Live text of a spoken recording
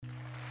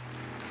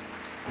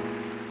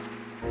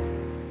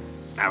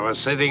I was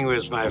sitting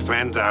with my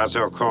friend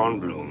Arthur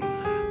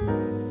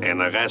Kornblum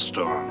in a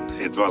restaurant.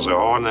 It was a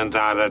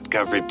Horn&Thaler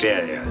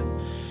cafeteria.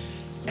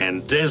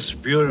 And this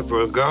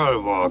beautiful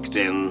girl walked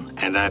in,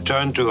 and I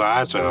turned to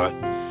Arthur,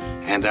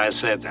 and I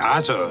said,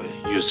 Arthur,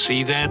 you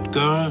see that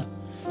girl?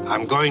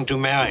 I'm going to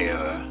marry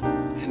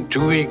her. And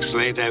 2 weeks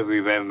later, we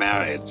were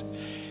married.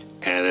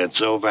 And it's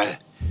over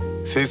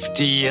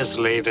 50 years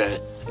later,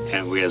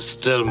 and we are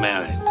still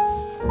married.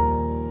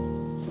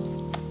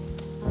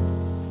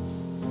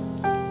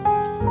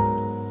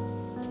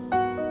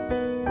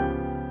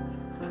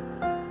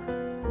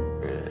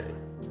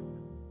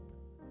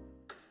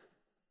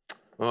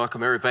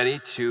 Welcome, everybody,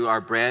 to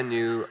our brand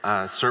new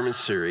sermon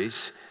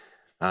series,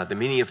 The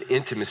Meaning of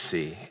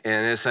Intimacy.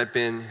 And as I've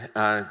been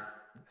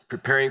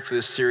preparing for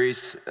this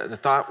series, the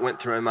thought went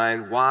through my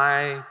mind,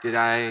 why did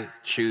I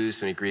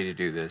choose and agree to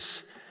do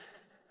this?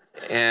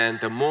 And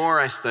the more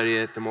I study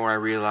it, the more I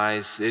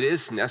realize it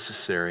is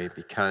necessary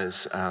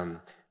because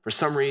for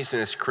some reason,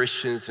 as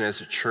Christians and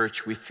as a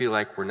church, we feel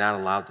like we're not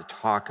allowed to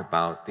talk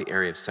about the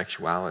area of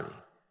sexuality.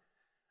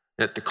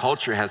 That the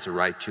culture has a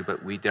right to,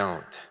 but we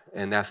don't.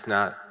 And that's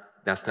not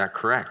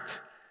correct.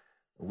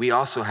 We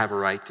also have a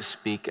right to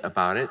speak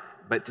about it,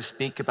 but to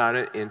speak about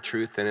it in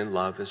truth and in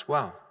love as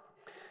well.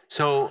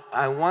 So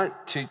I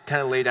want to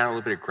kind of lay down a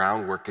little bit of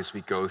groundwork as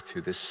we go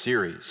through this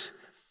series.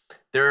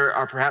 There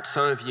are perhaps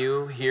some of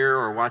you here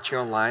or watching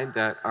online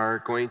that are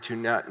going to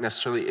not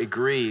necessarily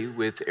agree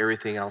with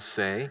everything I'll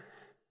say.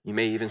 You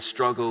may even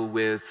struggle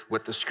with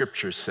what the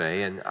scriptures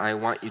say, and I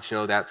want you to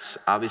know that's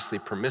obviously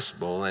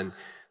permissible and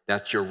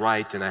that's your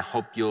right, and I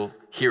hope you'll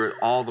hear it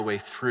all the way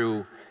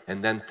through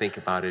and then think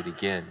about it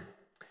again.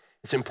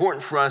 It's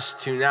important for us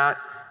to not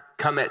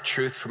come at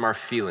truth from our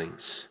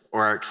feelings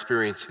or our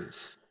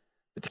experiences,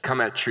 but to come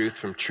at truth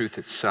from truth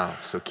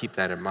itself, so keep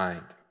that in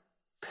mind.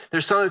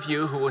 There's some of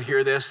you who will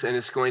hear this and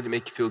it's going to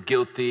make you feel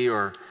guilty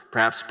or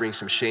perhaps bring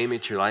some shame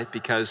into your life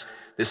because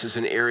this is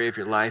an area of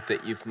your life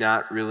that you've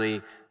not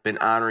really been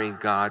honoring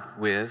God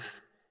with.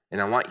 And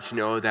I want you to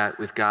know that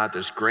with God,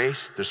 there's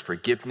grace, there's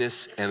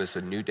forgiveness, and there's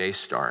a new day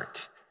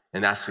start.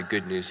 And that's the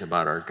good news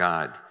about our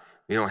God.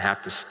 We don't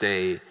have to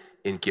stay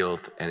in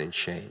guilt and in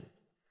shame.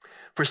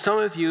 For some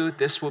of you,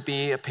 this will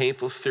be a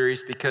painful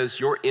series because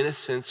your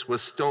innocence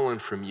was stolen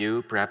from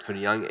you, perhaps at a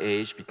young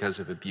age because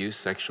of abuse,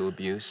 sexual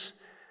abuse.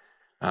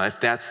 If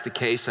that's the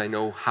case, I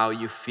know how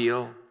you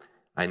feel.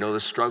 I know the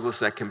struggles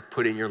that can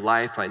put in your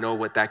life. I know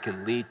what that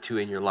can lead to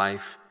in your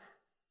life.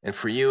 And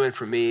for you and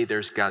for me,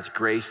 there's God's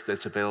grace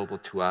that's available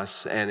to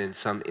us, and in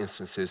some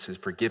instances, His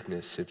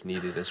forgiveness if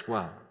needed as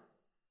well.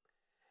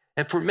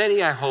 And for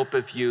many, I hope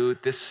of you,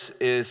 this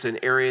is an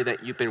area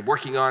that you've been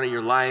working on in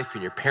your life,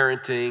 in your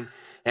parenting,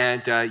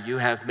 and you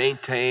have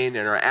maintained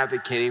and are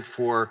advocating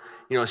for,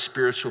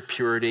 spiritual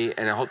purity.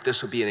 And I hope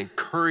this will be an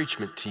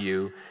encouragement to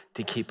you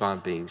to keep on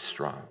being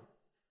strong.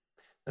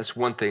 That's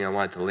one thing I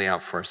wanted to lay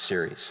out for our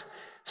series.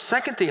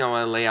 Second thing I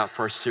want to lay out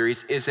for our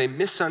series is a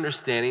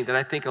misunderstanding that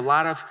I think a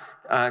lot of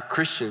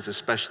Christians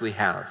especially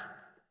have.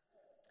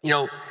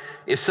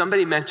 If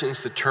somebody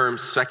mentions the term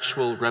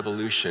sexual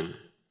revolution,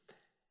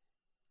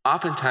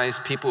 oftentimes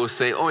people will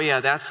say, oh yeah,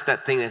 that's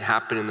that thing that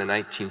happened in the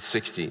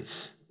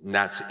 1960s. And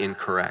that's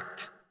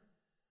incorrect.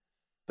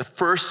 The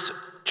first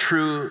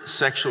true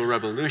sexual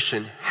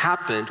revolution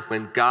happened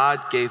when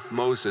God gave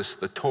Moses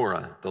the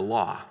Torah, the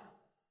law.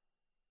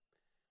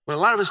 What a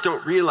lot of us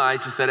don't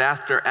realize is that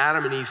after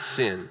Adam and Eve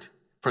sinned,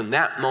 from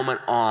that moment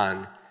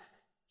on,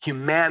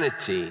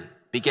 humanity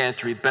began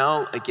to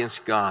rebel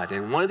against God.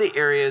 And one of the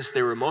areas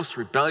they were most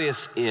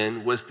rebellious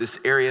in was this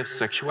area of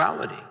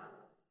sexuality.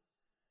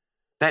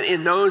 That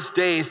in those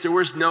days, there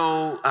was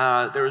no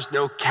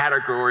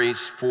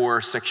categories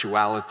for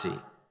sexuality.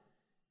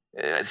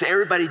 So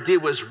everybody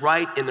did was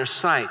right in their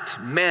sight.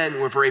 Men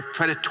were very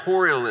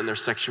predatorial in their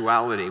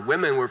sexuality.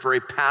 Women were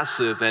very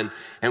passive and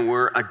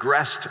were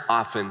aggressed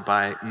often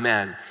by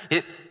men.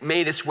 It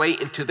made its way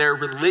into their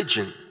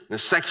religion, the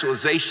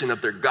sexualization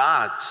of their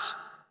gods.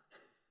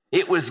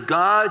 It was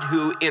God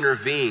who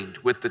intervened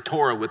with the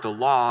Torah, with the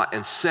law,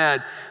 and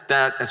said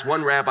that, as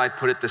one rabbi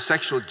put it, the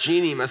sexual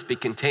genie must be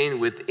contained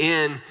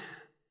within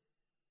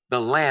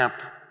the lamp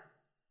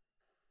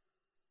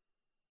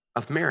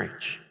of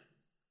marriage.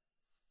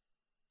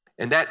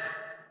 And that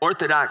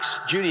Orthodox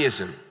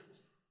Judaism,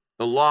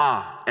 the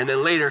law, and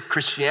then later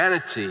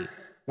Christianity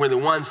were the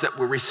ones that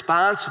were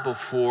responsible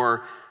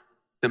for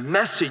the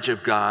message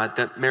of God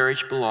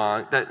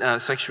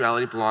that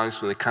sexuality belongs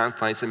within the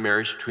confines of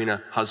marriage between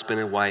a husband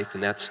and wife,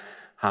 and that's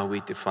how we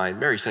define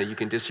marriage. Now, you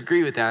can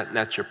disagree with that, and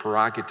that's your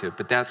prerogative,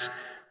 but that's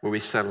where we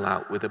settle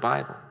out with the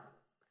Bible.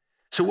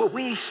 So what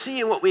we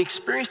see and what we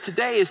experience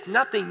today is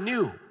nothing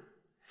new.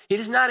 It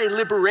is not a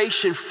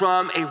liberation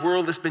from a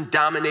world that's been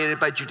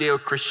dominated by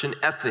Judeo-Christian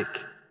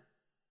ethic.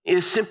 It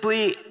is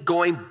simply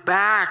going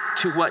back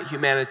to what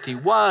humanity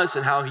was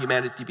and how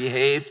humanity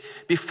behaved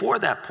before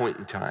that point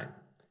in time.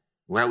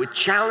 What I would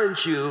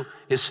challenge you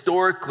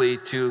historically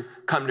to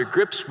come to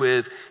grips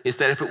with is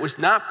that if it was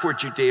not for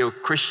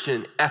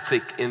Judeo-Christian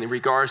ethic in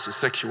regards to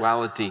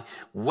sexuality,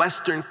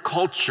 Western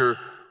culture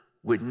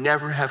would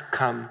never have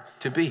come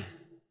to be.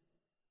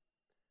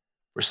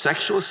 For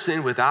sexual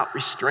sin without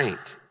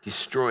restraint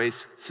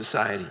destroys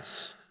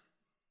societies.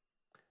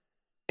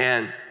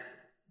 And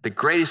the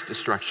greatest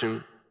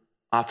destruction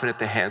often at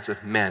the hands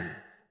of men.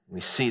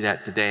 We see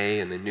that today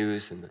in the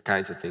news and the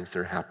kinds of things that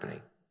are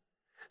happening.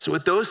 So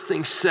with those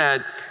things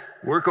said,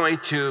 we're going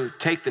to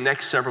take the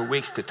next several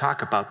weeks to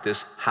talk about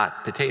this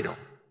hot potato.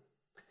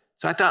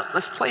 So I thought,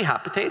 let's play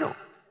hot potato.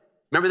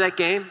 Remember that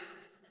game?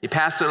 You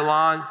pass it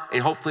along,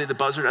 and hopefully the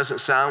buzzer doesn't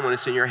sound when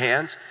it's in your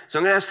hands. So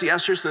I'm gonna ask the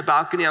ushers in the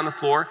balcony on the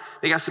floor,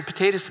 they got some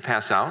potatoes to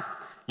pass out.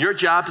 Your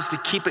job is to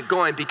keep it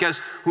going because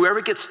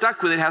whoever gets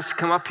stuck with it has to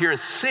come up here and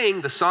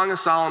sing the Song of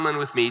Solomon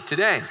with me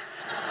today.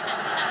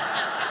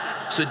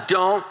 So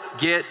don't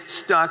get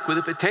stuck with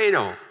a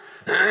potato.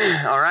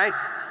 All right,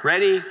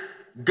 ready,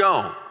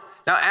 go.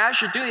 Now,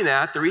 as you're doing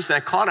that, the reason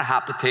I call it a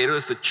hot potato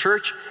is the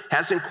church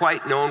hasn't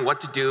quite known what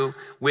to do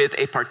with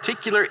a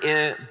particular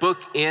book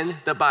in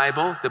the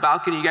Bible. The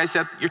balcony, you guys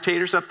have your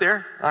taters up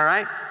there? All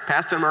right,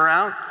 pass them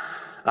around.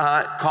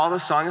 Called the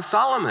Song of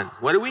Solomon.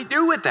 What do we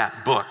do with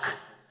that book?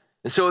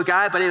 And so a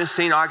guy by the name of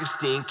St.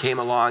 Augustine came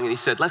along and he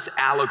said, let's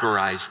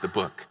allegorize the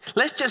book.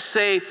 Let's just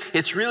say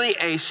it's really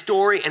a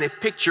story and a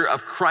picture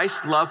of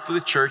Christ's love for the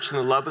church and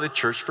the love of the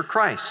church for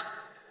Christ.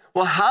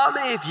 Well, how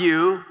many of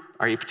you,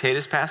 are you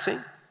potatoes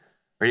passing?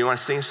 Or you want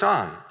to sing a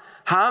song?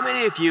 How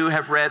many of you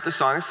have read the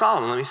Song of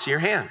Solomon? Let me see your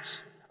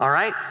hands. All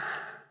right?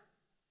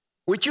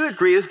 Would you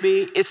agree with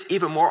me? It's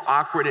even more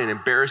awkward and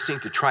embarrassing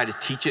to try to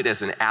teach it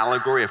as an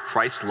allegory of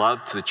Christ's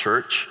love to the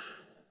church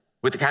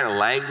with the kind of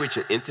language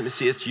and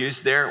intimacy that's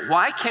used there.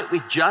 Why can't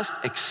we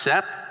just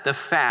accept the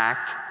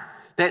fact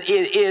that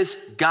it is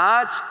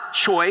God's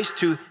choice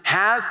to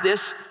have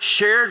this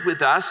shared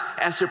with us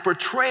as a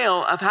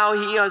portrayal of how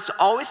he has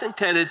always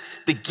intended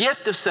the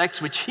gift of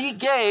sex, which he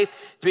gave,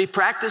 to be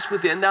practiced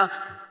within the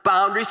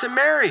boundaries of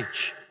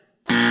marriage?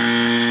 All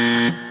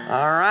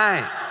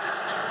right.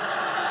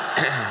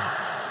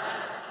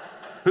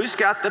 Who's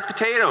got the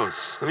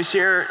potatoes? Let me see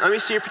your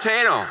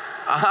potato.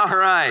 All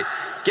right.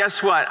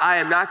 Guess what? I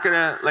am not going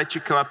to let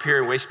you come up here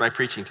and waste my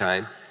preaching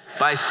time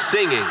by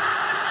singing.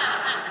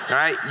 All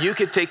right? You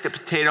can take the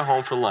potato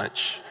home for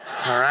lunch.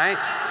 All right?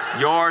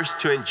 Yours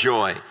to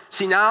enjoy.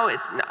 See, now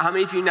how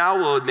many of you now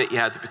will admit you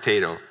had the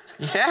potato?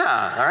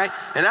 Yeah, all right?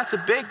 And that's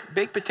a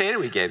big potato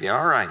we gave you.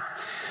 All right.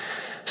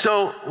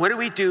 So what do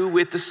we do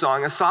with the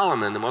Song of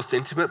Solomon, the most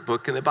intimate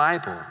book in the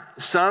Bible?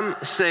 Some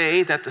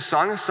say that the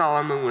Song of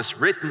Solomon was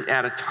written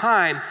at a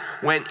time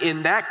when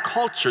in that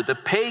culture, the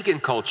pagan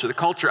culture, the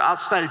culture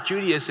outside of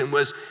Judaism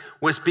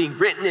was being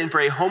written in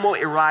very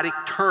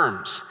homoerotic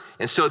terms.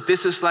 And so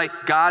this is like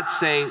God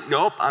saying,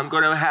 nope, I'm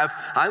gonna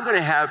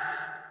have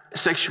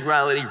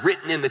sexuality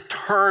written in the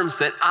terms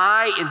that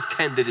I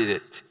intended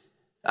it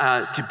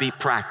to be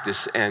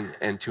practiced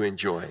and to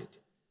enjoyed.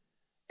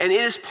 And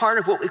it is part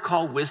of what we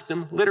call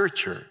wisdom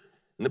literature.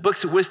 And the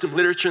books of wisdom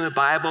literature in the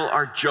Bible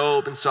are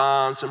Job and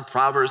Psalms and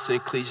Proverbs and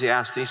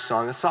Ecclesiastes,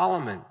 Song of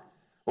Solomon.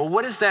 Well,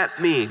 what does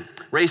that mean?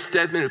 Ray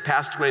Stedman, who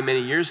passed away many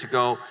years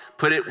ago,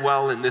 put it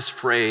well in this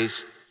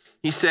phrase.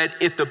 He said,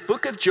 if the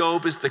book of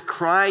Job is the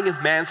crying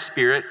of man's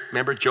spirit,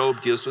 remember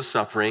Job deals with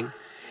suffering,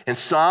 and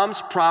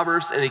Psalms,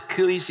 Proverbs, and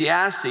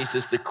Ecclesiastes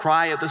is the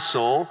cry of the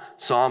soul,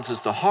 Psalms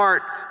is the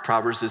heart,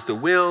 Proverbs is the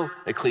will,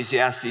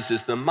 Ecclesiastes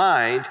is the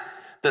mind,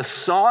 the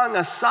Song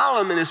of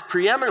Solomon is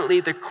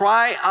preeminently the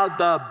cry of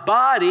the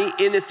body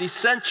in its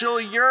essential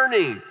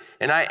yearning.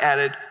 And I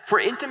added, for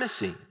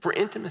intimacy.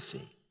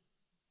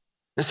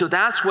 And so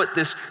that's what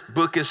this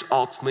book is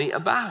ultimately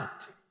about.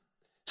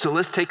 So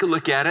let's take a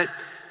look at it.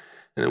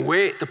 And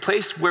the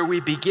place where we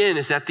begin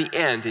is at the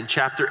end in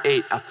chapter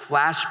 8, a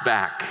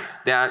flashback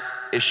that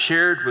is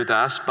shared with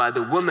us by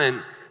the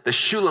woman, the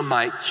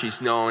Shulamite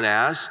she's known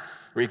as,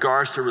 in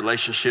regards to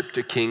relationship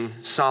to King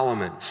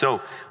Solomon.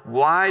 So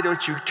why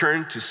don't you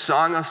turn to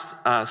Song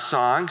of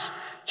Songs,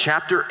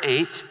 chapter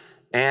 8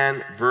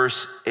 and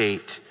verse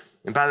 8.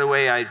 And by the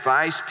way, I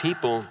advise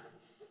people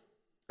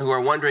who are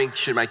wondering,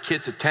 should my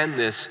kids attend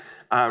this,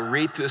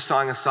 read through the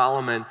Song of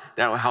Solomon.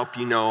 That will help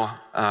you know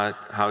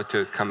how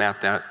to come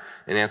at that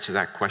and answer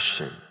that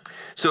question.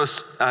 So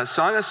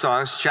Song of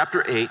Songs,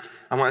 chapter 8,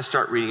 I want to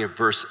start reading at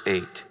verse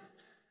 8.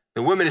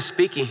 The woman is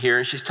speaking here,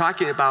 and she's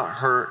talking about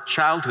her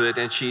childhood,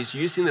 and she's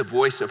using the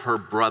voice of her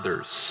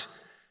brothers.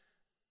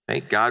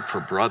 Thank God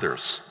for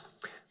brothers.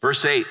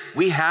 Verse 8,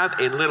 we have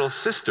a little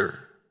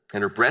sister,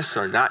 and her breasts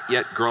are not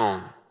yet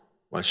grown.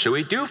 What shall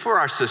we do for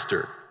our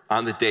sister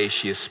on the day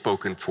she is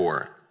spoken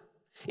for?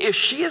 If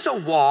she is a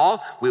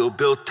wall, we will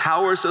build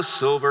towers of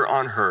silver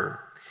on her.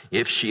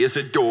 If she is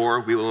a door,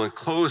 we will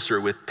enclose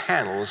her with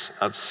panels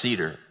of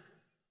cedar.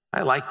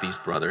 I like these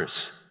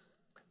brothers.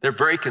 They're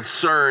very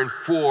concerned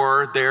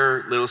for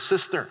their little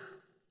sister.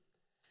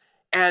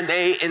 And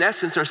they, in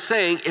essence, are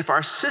saying, if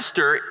our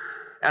sister,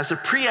 as a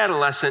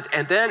pre-adolescent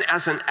and then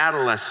as an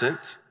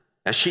adolescent,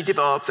 as she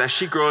develops, as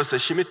she grows,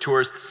 as she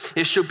matures,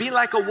 if she'll be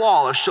like a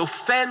wall, if she'll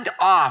fend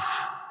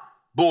off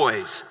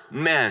boys,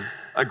 men,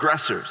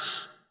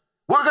 aggressors,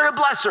 we're gonna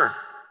bless her.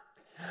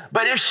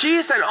 But if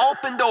she's an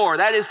open door,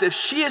 that is, if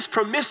she is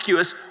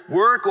promiscuous,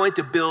 we're going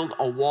to build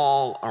a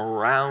wall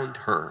around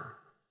her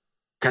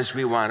because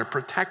we want to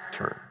protect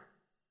her.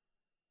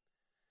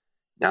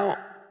 Now,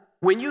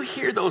 when you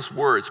hear those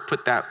words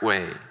put that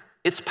way,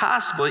 it's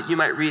possible that you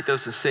might read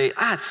those and say,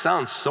 it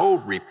sounds so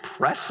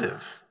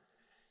repressive.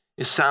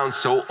 It sounds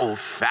so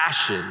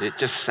old-fashioned. It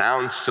just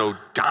sounds so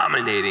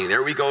dominating.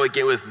 There we go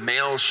again with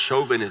male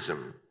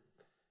chauvinism.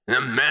 And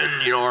the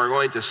men, are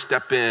going to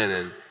step in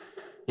and,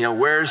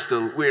 where's the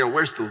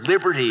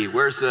liberty?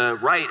 Where's the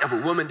right of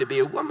a woman to be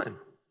a woman?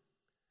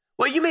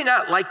 Well, you may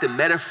not like the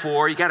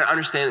metaphor. You got to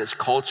understand its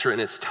culture and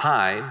its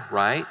time,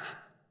 right?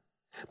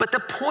 But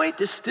the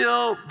point is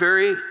still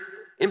very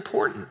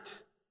important.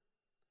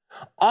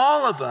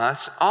 All of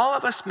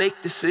us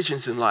make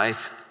decisions in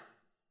life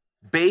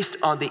based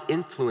on the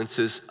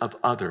influences of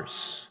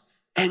others.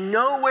 And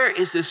nowhere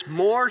is this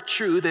more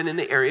true than in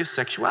the area of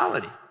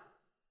sexuality.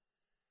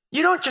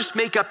 You don't just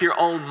make up your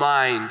own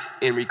mind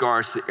in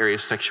regards to the area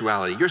of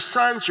sexuality. Your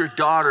sons, your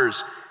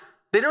daughters,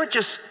 they don't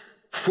just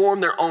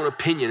form their own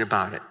opinion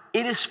about it.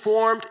 It is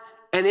formed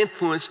and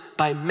influenced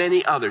by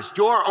many others.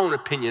 Your own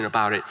opinion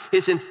about it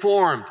is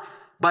informed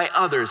by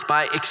others,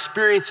 by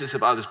experiences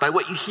of others, by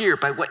what you hear,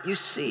 by what you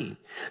see.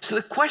 So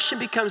the question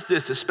becomes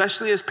this,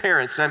 especially as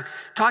parents, and I'm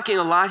talking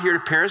a lot here to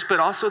parents, but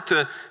also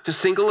to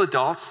single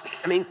adults.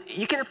 I mean,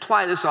 you can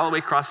apply this all the way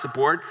across the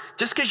board.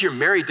 Just because you're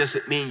married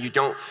doesn't mean you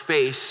don't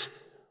face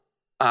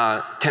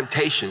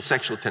temptation,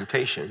 sexual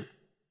temptation.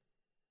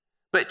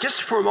 But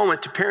just for a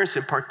moment, to parents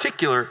in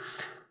particular,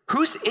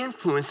 who's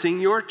influencing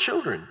your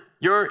children,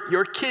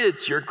 your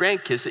kids, your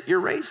grandkids that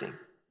you're raising?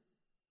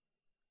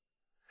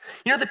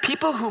 The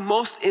people who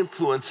most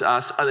influence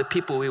us are the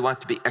people we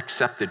want to be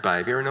accepted by.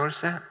 Have you ever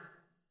noticed that?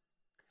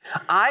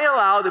 I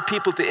allow the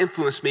people to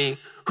influence me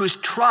whose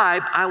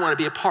tribe I want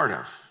to be a part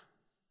of.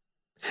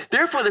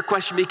 Therefore, the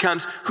question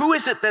becomes, who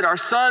is it that our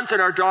sons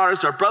and our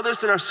daughters, our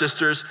brothers and our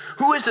sisters,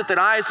 who is it that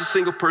I as a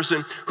single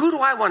person, who do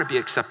I want to be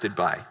accepted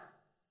by?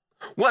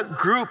 What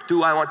group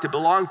do I want to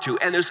belong to?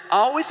 And there's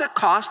always a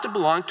cost to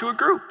belong to a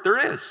group.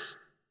 There is.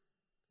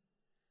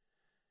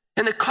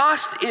 And the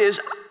cost is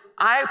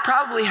I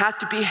probably have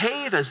to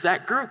behave as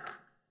that group.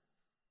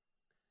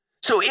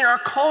 So in our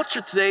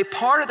culture today,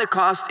 part of the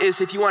cost is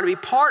if you want to be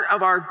part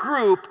of our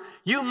group,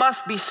 you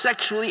must be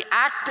sexually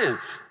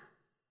active.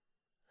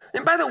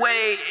 And by the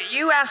way,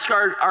 you ask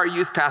our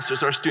youth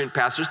pastors, our student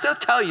pastors, they'll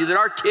tell you that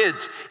our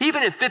kids,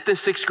 even in 5th and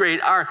 6th grade,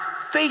 are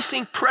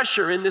facing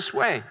pressure in this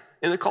way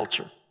in the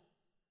culture.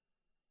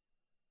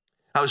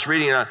 I was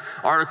reading an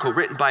article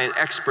written by an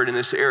expert in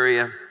this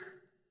area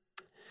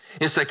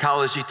in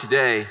Psychology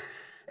Today,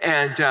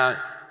 and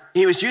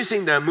he was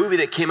using the movie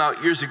that came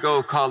out years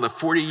ago called The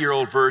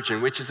 40-Year-Old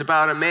Virgin, which is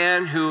about a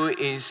man who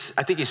is,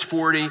 I think he's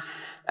 40,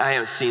 I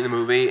haven't seen the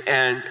movie,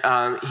 and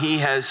he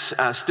has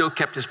still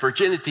kept his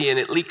virginity, and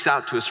it leaks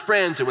out to his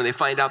friends, and when they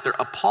find out, they're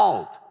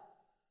appalled.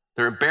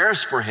 They're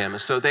embarrassed for him,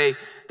 and so they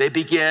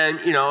begin,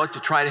 to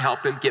try to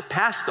help him get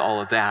past all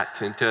of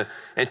that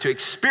and to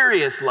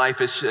experience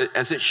life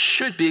as it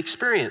should be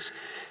experienced.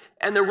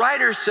 And the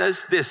writer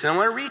says this, and I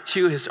want to read to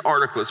you his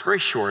article. It's very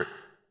short.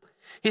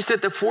 He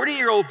said, the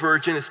 40-year-old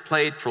virgin is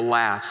played for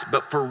laughs,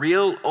 but for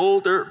real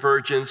older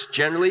virgins,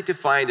 generally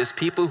defined as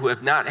people who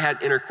have not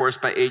had intercourse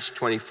by age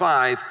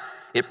 25,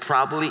 it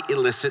probably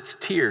elicits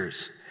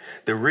tears.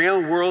 The real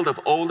world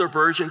of older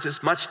virgins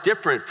is much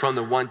different from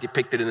the one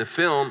depicted in the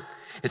film.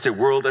 It's a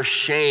world of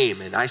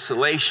shame and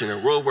isolation, a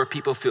world where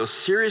people feel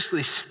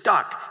seriously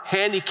stuck,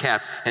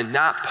 handicapped, and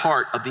not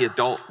part of the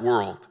adult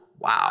world.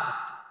 Wow.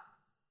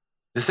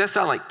 Does that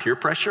sound like peer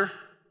pressure?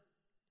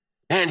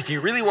 Man, if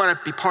you really want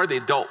to be part of the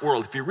adult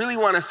world, if you really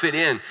want to fit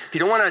in, if you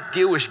don't want to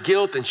deal with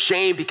guilt and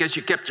shame because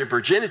you kept your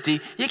virginity,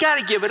 you got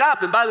to give it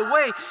up. And by the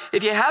way,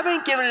 if you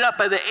haven't given it up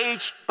by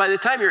the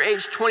time you're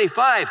age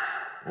 25,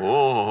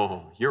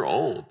 you're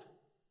old.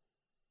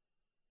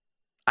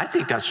 I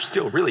think that's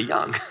still really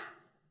young.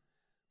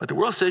 But the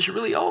world says you're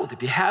really old.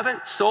 If you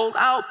haven't sold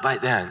out by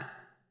then,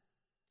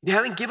 you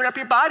haven't given up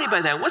your body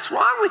by then, what's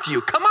wrong with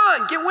you? Come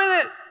on, get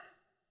with it.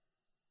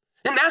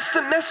 And that's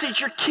the message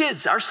your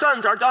kids, our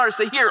sons, our daughters,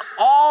 they hear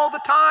all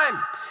the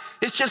time.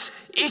 It's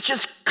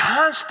just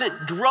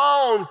constant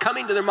drone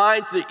coming to their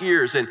minds and their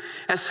ears. And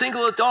as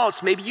single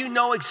adults, maybe you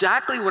know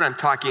exactly what I'm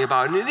talking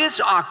about. And it is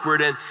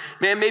awkward. And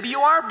man, maybe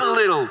you are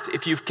belittled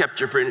if you've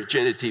kept your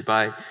virginity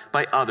by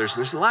others.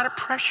 And there's a lot of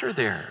pressure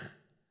there.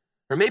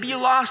 Or maybe you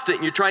lost it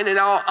and you're trying to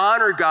now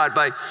honor God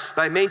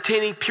by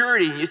maintaining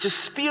purity. And you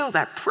just feel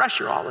that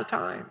pressure all the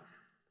time.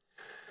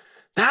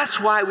 That's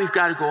why we've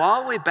got to go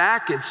all the way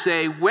back and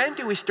say, when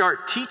do we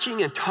start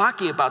teaching and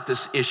talking about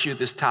this issue,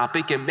 this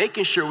topic, and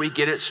making sure we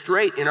get it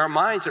straight in our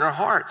minds and our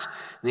hearts?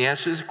 And the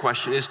answer to the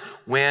question is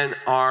when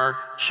our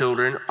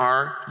children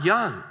are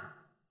young.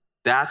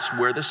 That's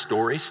where the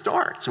story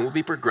starts, and we'll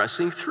be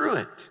progressing through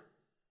it.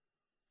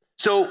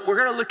 So we're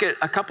going to look at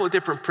a couple of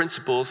different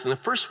principles, and the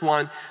first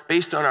one,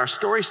 based on our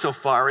story so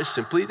far, is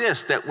simply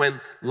this, that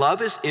when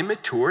love is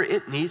immature,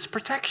 it needs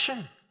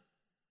protection.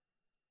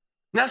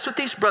 And that's what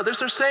these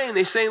brothers are saying.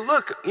 They're saying,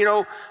 look,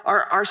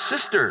 our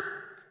sister,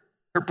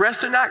 her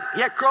breasts are not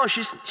yet grown.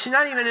 She's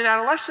not even in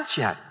adolescence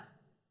yet.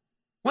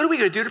 What are we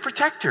going to do to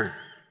protect her?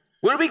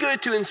 What are we going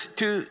to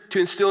do to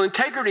instill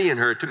integrity in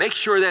her, to make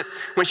sure that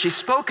when she's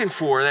spoken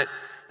for,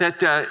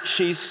 that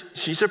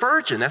she's a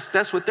virgin?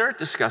 That's what they're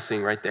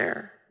discussing right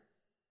there.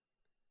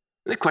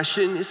 And the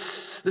question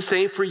is the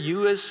same for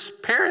you as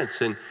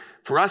parents and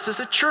for us as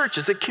a church,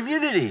 as a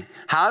community.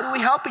 How do we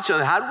help each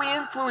other? How do we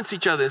influence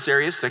each other in this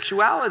area of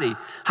sexuality?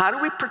 How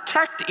do we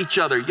protect each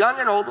other, young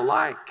and old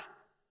alike?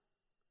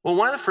 Well,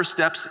 one of the first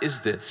steps is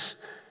this.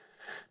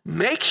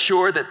 Make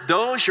sure that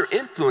those you're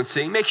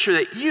influencing, make sure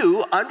that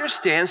you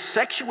understand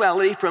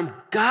sexuality from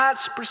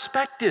God's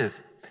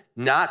perspective,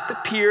 not the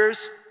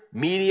peers,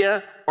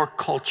 media, or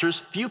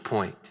culture's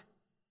viewpoint.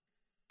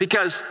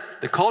 Because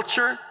the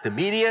culture, the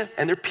media,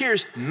 and their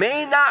peers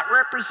may not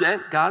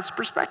represent God's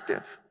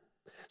perspective.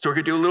 So we're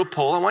going to do a little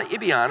poll. I want you to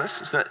be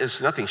honest. There's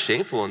nothing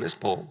shameful in this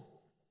poll.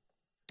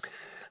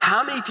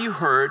 How many of you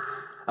heard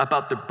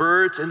about the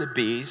birds and the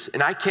bees?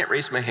 And I can't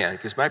raise my hand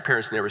because my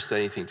parents never said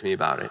anything to me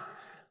about it.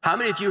 How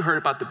many of you heard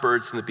about the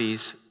birds and the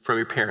bees from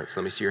your parents?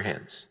 Let me see your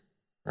hands.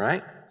 All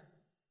right?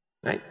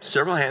 Right?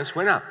 Several hands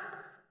went up.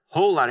 A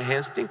whole lot of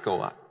hands didn't go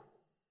up.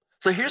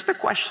 So here's the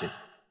question.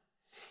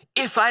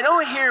 If I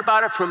don't hear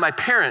about it from my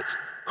parents,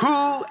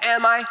 who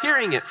am I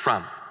hearing it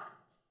from?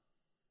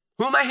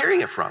 Who am I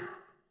hearing it from?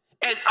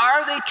 And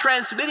are they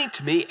transmitting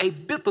to me a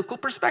biblical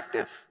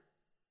perspective?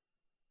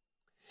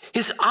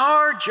 It's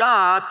our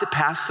job to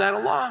pass that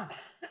along.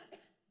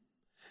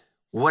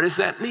 What does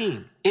that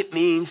mean? It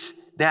means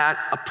that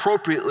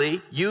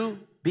appropriately you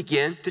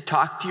begin to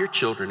talk to your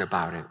children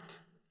about it.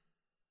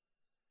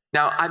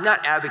 Now, I'm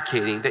not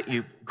advocating that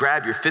you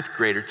grab your 5th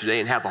grader today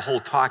and have a whole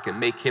talk and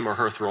make him or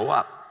her throw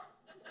up.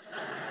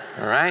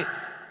 All right?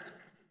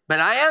 But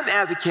I am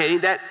advocating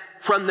that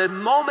from the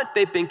moment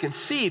they've been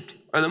conceived,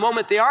 or the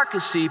moment they are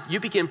conceived, you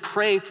begin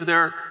praying for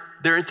their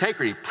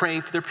integrity,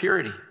 praying for their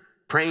purity,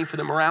 praying for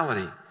their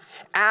morality.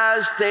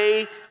 As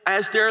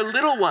their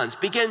little ones,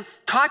 begin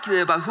talking to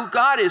them about who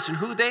God is and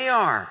who they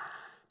are.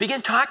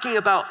 Begin talking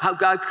about how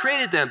God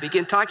created them.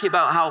 Begin talking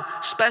about how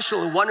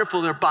special and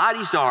wonderful their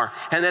bodies are,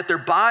 and that their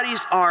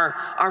bodies are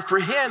for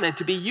Him and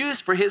to be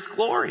used for His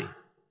glory.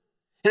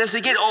 And as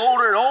they get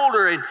older and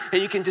older, and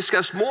you can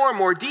discuss more and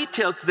more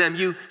detail to them,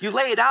 you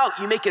lay it out,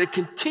 you make it a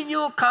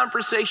continual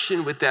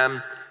conversation with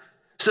them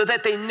so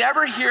that they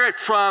never hear it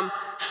from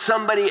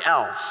somebody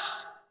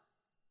else.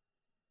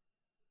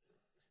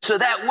 So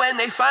that when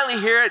they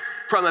finally hear it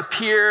from a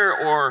peer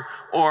or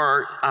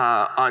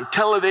on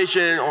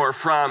television or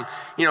from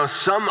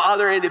some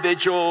other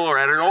individual or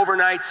at an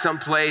overnight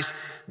someplace,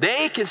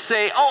 they can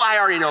say, oh, I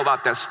already know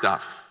about that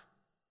stuff.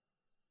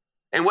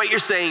 And what you're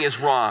saying is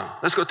wrong.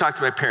 Let's go talk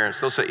to my parents.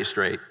 They'll set you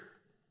straight.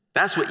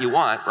 That's what you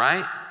want,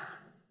 right?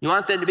 You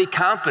want them to be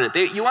confident.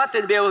 You want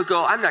them to be able to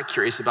go, I'm not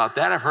curious about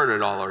that. I've heard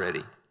it all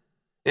already.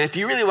 And if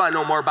you really want to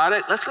know more about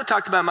it, let's go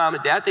talk to my mom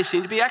and dad. They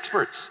seem to be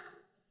experts.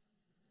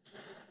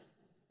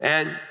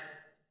 And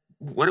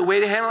what a way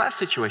to handle that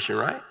situation,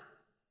 right?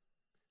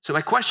 So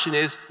my question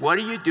is, what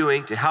are you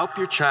doing to help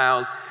your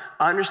child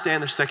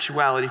understand their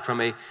sexuality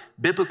from a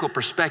biblical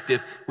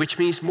perspective, which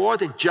means more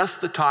than just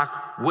the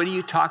talk? What do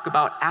you talk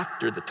about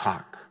after the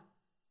talk?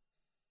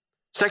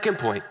 Second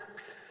point,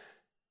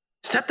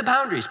 set the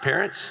boundaries,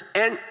 parents.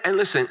 And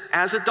listen,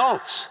 as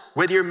adults,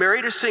 whether you're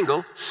married or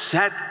single,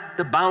 set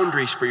the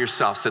boundaries for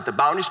yourself. Set the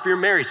boundaries for your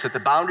marriage. Set the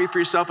boundary for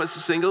yourself as a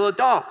single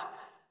adult.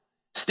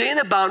 Stay in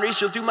the boundaries,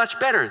 you'll do much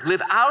better.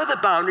 Live out of the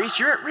boundaries,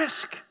 you're at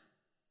risk.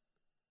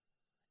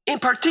 In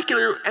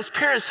particular, as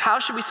parents, how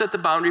should we set the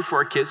boundary for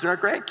our kids and our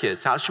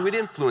grandkids? How should we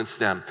influence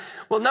them?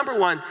 Well, number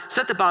one,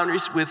 set the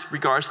boundaries with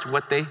regards to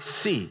what they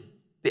see.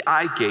 The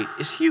eye gate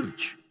is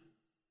huge.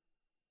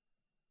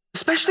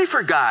 Especially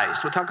for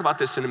guys, we'll talk about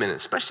this in a minute,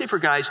 especially for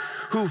guys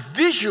who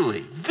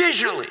visually,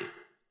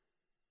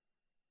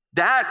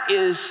 that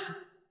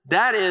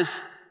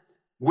is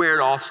where it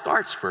all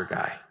starts for a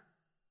guy.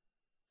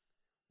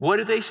 What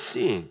are they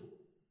seeing?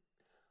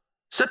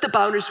 Set the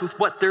boundaries with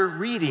what they're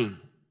reading.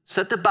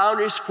 Set the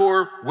boundaries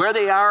for where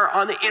they are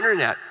on the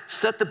internet.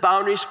 Set the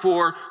boundaries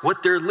for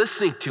what they're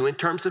listening to in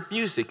terms of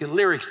music and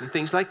lyrics and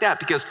things like that,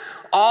 because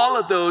all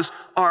of those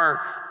are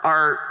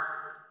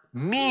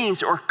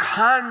means or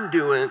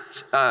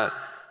conduits of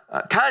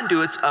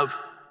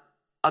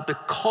the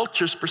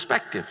culture's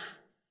perspective.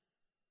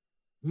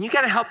 And you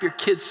got to help your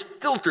kids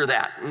filter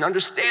that and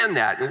understand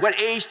that. And what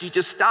age do you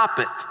just stop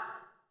it?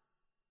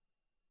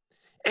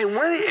 And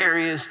one of the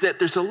areas that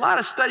there's a lot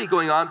of study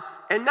going on,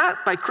 and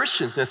not by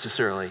Christians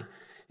necessarily,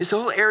 is the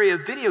whole area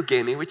of video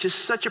gaming, which is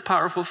such a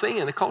powerful thing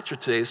in the culture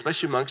today,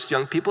 especially amongst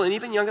young people and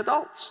even young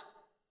adults.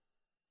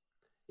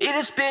 It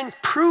has been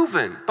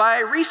proven by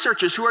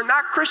researchers who are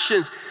not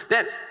Christians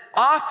that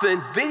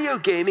often video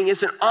gaming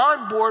is an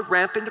onboard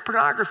ramp into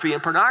pornography,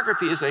 and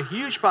pornography is a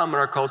huge problem in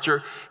our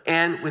culture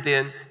and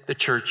within the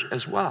church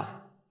as well.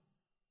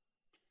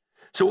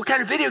 So what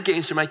kind of video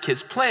games are my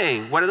kids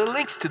playing? What are the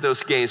links to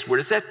those games? Where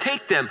does that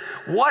take them?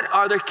 What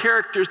are their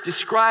characters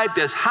described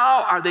as?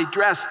 How are they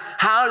dressed?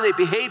 How do they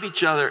behave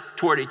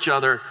toward each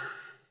other?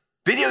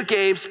 Video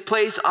games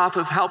plays off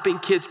of helping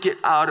kids get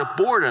out of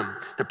boredom.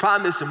 The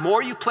problem is the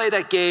more you play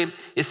that game,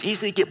 it's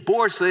easy to get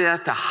bored, so they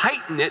have to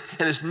heighten it.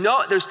 And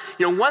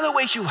one of the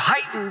ways you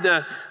heighten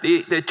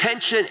the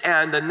tension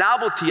and the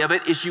novelty of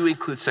it is you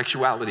include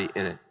sexuality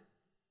in it.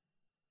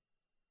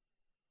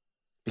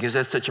 Because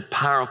that's such a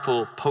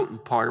powerful,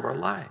 potent part of our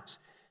lives.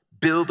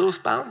 Build those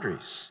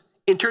boundaries.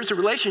 In terms of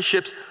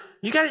relationships,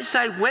 you got to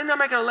decide, when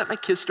am I going to let my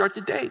kids start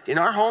to date? In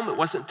our home, it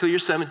wasn't until you're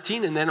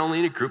 17 and then only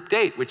in a group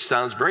date, which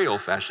sounds very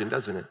old-fashioned,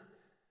 doesn't it?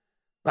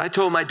 But I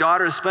told my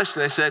daughter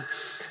especially, I said,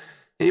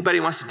 anybody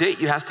who wants to date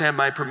you has to have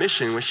my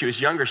permission. When she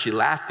was younger, she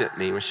laughed at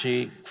me. When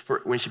she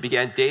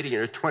began dating in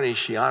her 20s,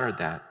 she honored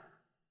that.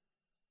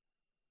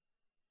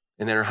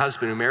 And then her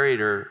husband, who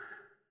married her,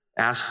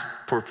 asked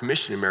for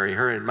permission to marry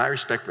her, and my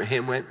respect for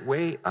him went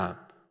way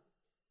up.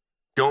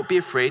 Don't be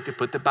afraid to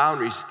put the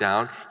boundaries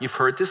down. You've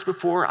heard this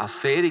before. I'll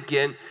say it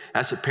again.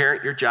 As a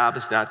parent, your job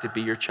is not to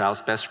be your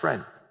child's best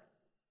friend.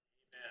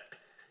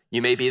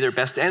 You may be their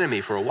best enemy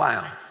for a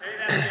while.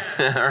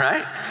 All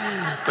right?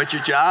 But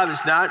your job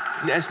is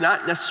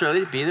not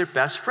necessarily to be their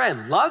best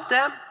friend. Love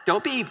them.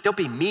 Don't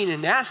be mean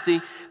and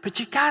nasty, but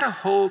you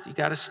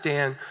gotta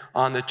stand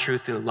on the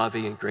truth in a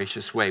loving and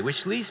gracious way,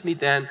 which leads me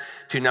then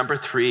to number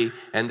 3,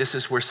 and this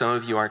is where some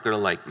of you aren't gonna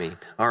like me,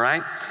 all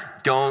right?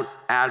 Don't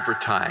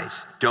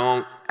advertise.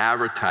 Don't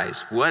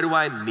advertise. What do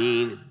I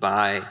mean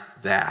by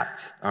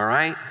that, all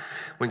right?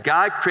 When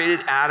God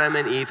created Adam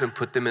and Eve and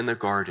put them in the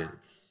garden,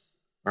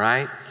 all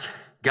right?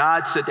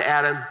 God said to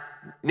Adam,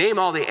 name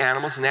all the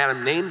animals, and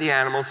Adam named the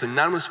animals, and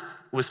none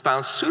was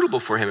found suitable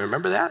for him.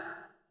 Remember that?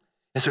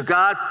 And so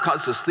God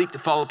causes a sleep to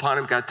fall upon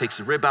him. God takes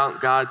the rib out.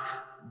 God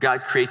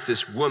creates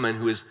this woman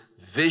who is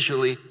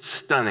visually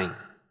stunning.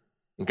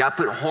 And God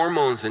put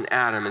hormones in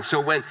Adam. And so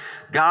when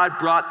God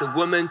brought the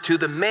woman to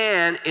the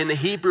man in the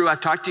Hebrew, I've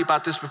talked to you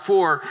about this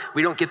before,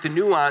 we don't get the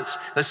nuance.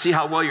 Let's see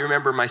how well you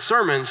remember my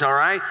sermons, all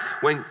right?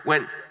 When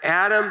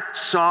Adam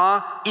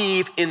saw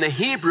Eve in the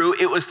Hebrew,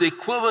 it was the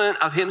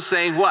equivalent of him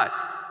saying what?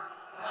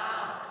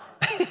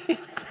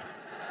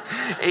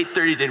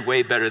 8:30 did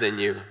way better than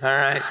you, all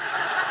right?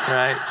 All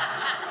right?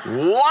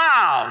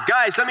 Wow,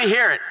 guys, let me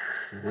hear it.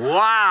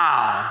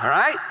 Wow, all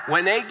right?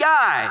 When a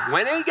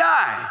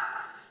guy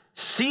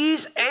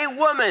sees a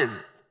woman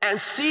and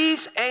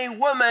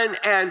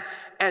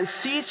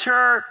sees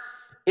her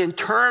in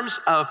terms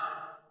of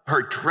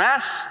her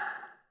dress,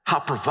 how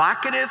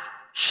provocative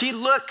she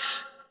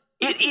looks,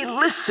 it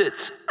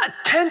elicits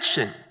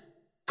attention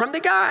from the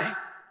guy.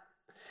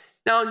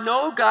 Now,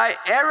 no guy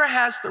ever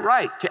has the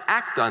right to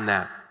act on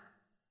that.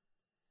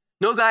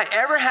 No guy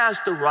ever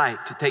has the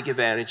right to take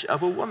advantage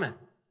of a woman.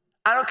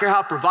 I don't care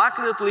how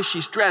provocatively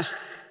she's dressed.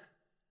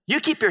 You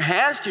keep your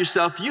hands to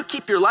yourself. You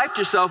keep your life to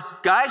yourself.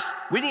 Guys,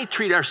 we need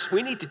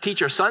to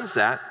teach our sons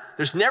that.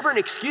 There's never an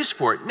excuse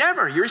for it.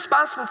 Never. You're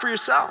responsible for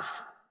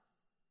yourself.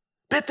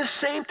 But at the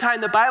same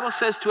time, the Bible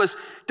says to us,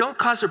 don't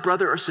cause a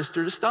brother or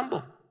sister to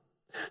stumble.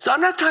 So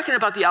I'm not talking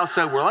about the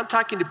outside world. I'm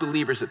talking to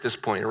believers at this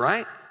point, all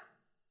right?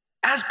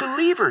 As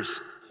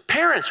believers,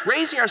 parents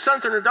raising our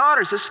sons and our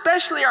daughters,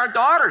 especially our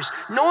daughters,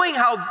 knowing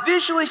how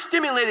visually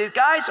stimulated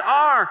guys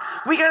are,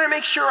 we got to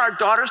make sure our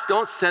daughters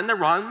don't send the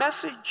wrong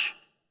message.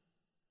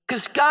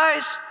 Because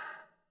guys,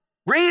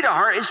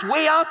 radar is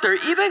way out there.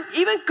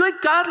 Even good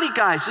godly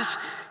guys,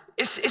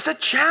 it's a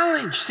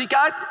challenge. See,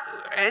 God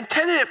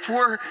intended it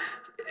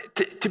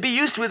to be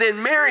used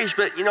within marriage,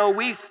 but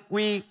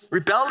we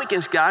rebelled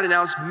against God, and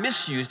now it's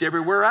misused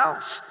everywhere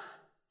else.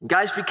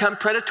 Guys become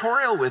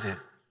predatorial with it.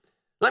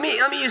 Let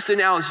me use the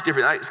analogy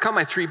differently. It's called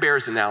my 3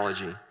 bears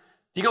analogy.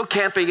 You go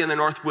camping in the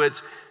North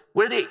Woods,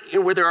 where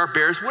there are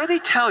bears, what do they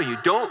tell you?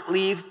 Don't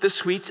leave the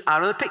sweets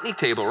out on the picnic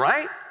table,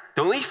 right?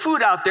 Don't leave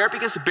food out there,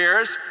 because the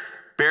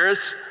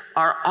bears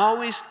are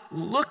always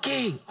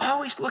looking.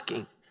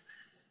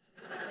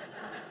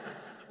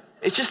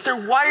 It's just they're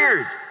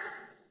wired.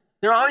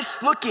 They're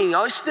always looking,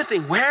 always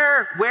sniffing.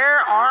 Where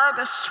are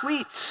the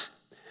sweets?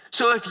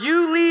 So if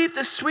you leave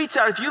the sweets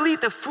out, if you leave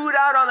the food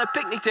out on the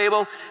picnic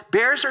table,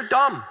 bears are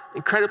dumb,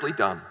 incredibly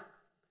dumb.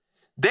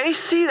 They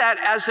see that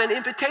as an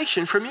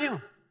invitation from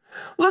you.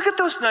 Look at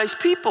those nice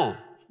people.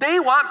 They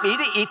want me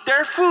to eat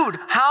their food.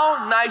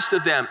 How nice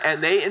of them.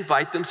 And they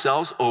invite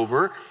themselves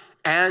over,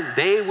 and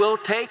they will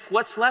take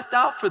what's left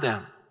out for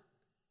them.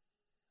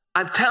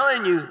 I'm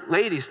telling you,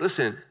 ladies,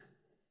 listen.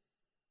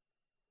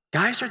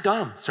 Guys are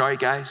dumb. Sorry,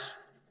 guys.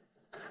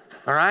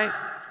 All right?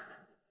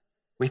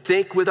 We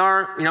think with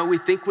our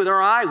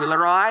eye. We let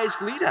our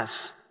eyes lead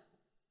us.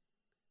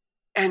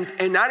 And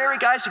not every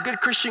guy's a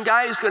good Christian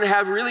guy who's going to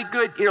have really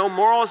good,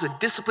 morals and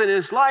discipline in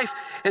his life.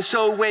 And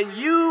so when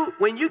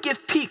you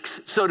give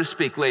peeks, so to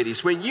speak,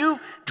 ladies, when you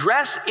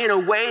dress in a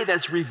way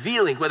that's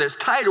revealing, whether it's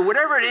tight or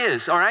whatever it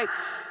is, all right,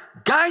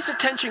 guys'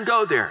 attention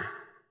go there.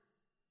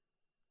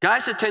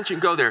 Guys' attention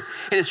go there.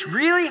 And it's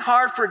really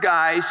hard for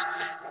guys,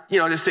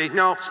 to say,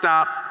 no,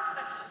 stop.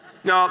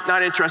 No,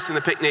 not interested in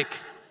the picnic.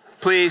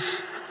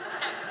 Please.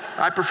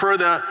 I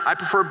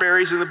prefer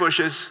berries in the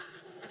bushes,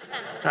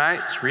 right?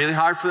 It's really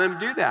hard for them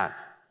to do that.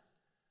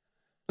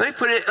 Let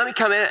me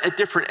come in at a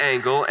different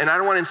angle, and I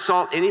don't want to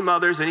insult any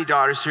mothers, any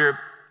daughters here.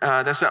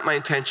 That's not my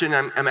intention.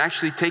 I'm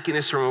actually taking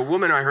this from a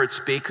woman I heard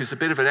speak who's a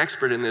bit of an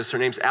expert in this. Her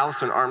name's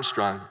Alison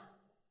Armstrong.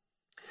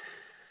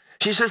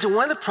 She says that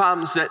one of the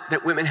problems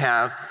that women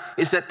have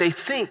is that they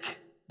think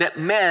that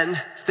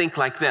men think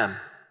like them.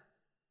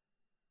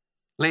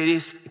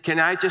 Ladies, can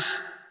I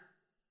just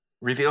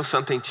reveal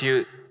something to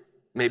you,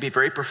 maybe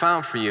very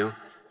profound for you?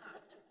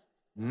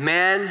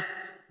 Men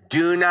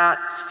do not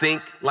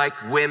think like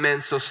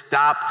women, so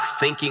stop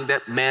thinking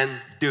that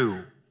men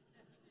do.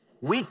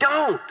 We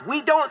don't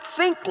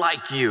think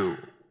like you.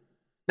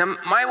 Now,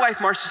 my wife,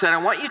 Marcia, said, I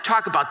want you to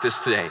talk about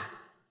this today.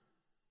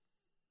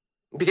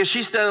 Because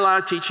she's done a lot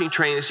of teaching,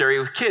 training in this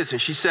area with kids.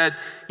 And she said,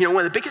 one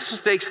of the biggest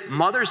mistakes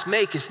mothers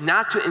make is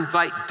not to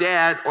invite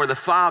dad or the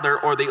father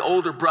or the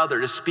older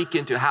brother to speak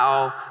into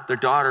how their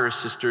daughter or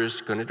sister is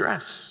going to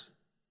dress.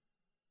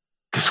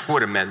 Because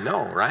what do men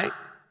know, right?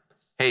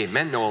 Hey,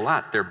 men know a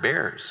lot. They're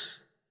bears.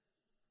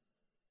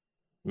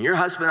 And your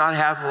husband ought to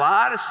have a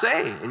lot to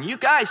say. And you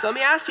guys, let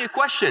me ask you a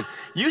question.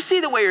 You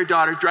see the way your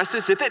daughter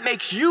dresses. If it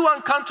makes you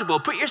uncomfortable,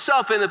 put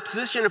yourself in the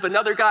position of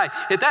another guy.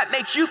 If that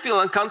makes you feel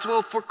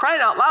uncomfortable, for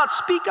crying out loud,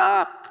 speak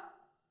up.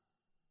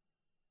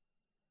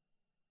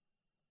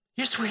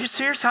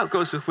 Here's how it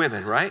goes with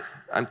women, right?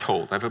 I'm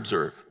told, I've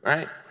observed,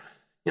 right?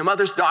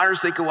 Mothers,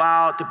 daughters, they go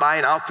out to buy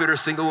an outfit, or a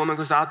single woman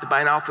goes out to buy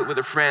an outfit with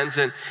her friends,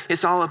 and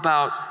it's all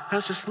about, how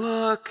does this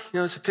look?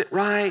 Does it fit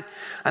right?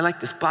 I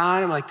like this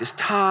bottom, I like this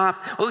top.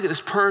 Oh, look at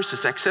this purse,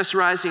 it's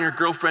accessorizing. Her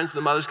girlfriends and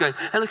the mother's going,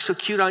 that looks so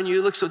cute on you,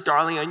 it looks so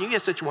darling on you. You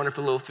have such a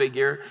wonderful little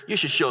figure. You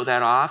should show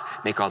that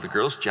off. Make all the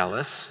girls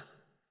jealous.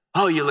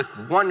 Oh, you look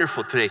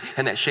wonderful today.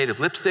 And that shade of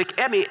lipstick,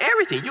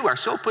 everything. You are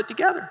so put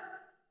together.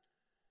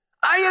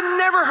 I have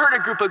never heard a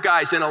group of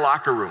guys in a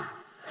locker room.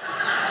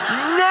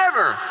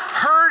 Never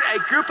heard a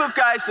group of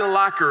guys in the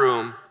locker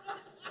room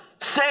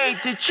say,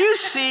 did you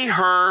see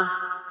her?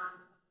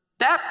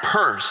 That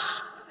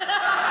purse.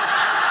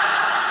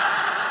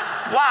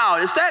 Wow,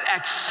 does that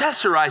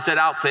accessorize that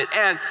outfit?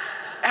 And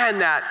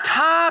that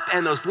top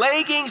and those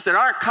leggings that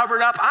aren't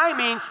covered up.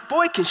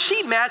 Boy, can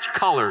she match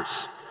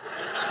colors.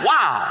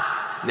 Wow,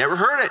 never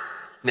heard it.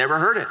 Never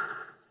heard it.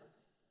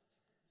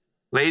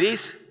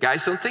 Ladies,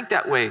 guys don't think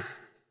that way.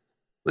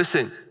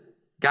 Listen,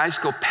 guys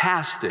go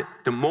past it.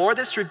 The more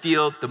that's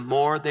revealed, the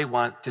more they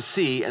want to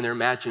see, and their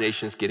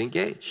imaginations get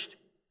engaged.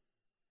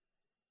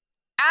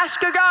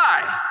 Ask a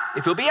guy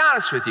if he'll be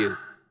honest with you,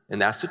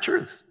 and that's the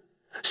truth.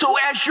 So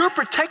as you're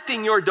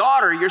protecting your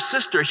daughter, your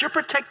sister, as you're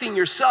protecting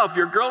yourself,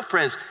 your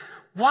girlfriends,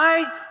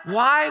 why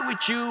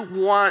would you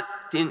want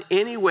in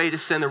any way to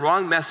send the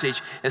wrong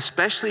message,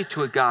 especially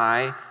to a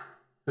guy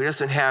who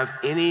doesn't have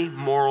any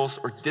morals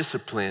or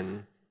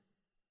discipline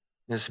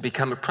and has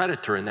become a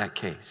predator in that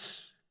case?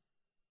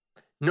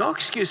 No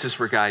excuses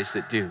for guys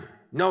that do.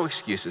 No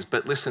excuses.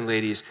 But listen,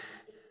 ladies,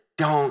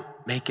 don't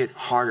make it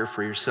harder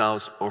for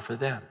yourselves or for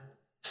them,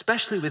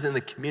 especially within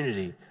the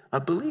community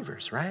of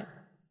believers, right?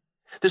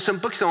 There's some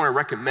books I want to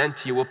recommend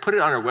to you. We'll put it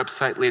on our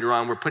website later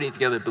on. We're putting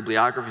together a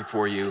bibliography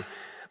for you.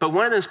 But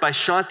one of them is by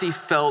Shaunti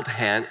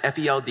Feldhahn,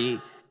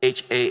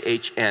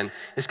 Feldhahn.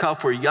 It's called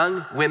For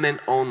Young Women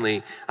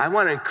Only. I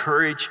want to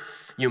encourage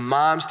you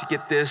moms to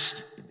get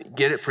this,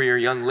 get it for your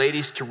young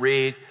ladies to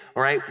read,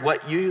 all right?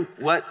 What you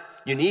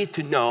need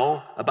to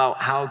know about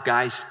how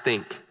guys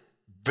think.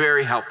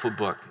 Very helpful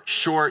book.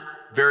 Short,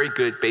 very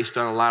good, based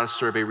on a lot of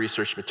survey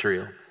research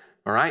material.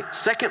 All right?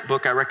 Second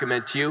book I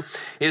recommend to you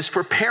is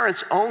For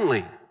Parents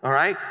Only. All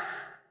right?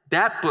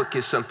 That book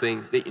is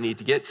something that you need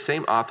to get.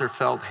 Same author,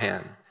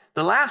 Feldhahn.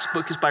 The last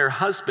book is by her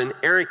husband,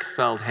 Jeff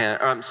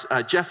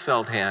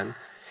Feldhahn,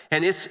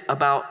 and it's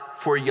about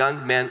For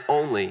Young Men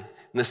Only.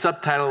 And the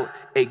subtitle,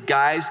 A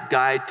Guy's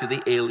Guide to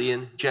the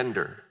Alien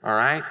Gender. All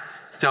right?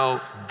 So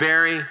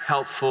very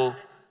helpful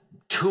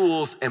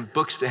tools and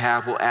books to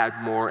have. Will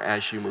add more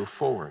as you move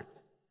forward.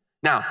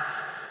 Now,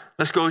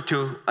 let's go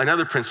to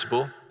another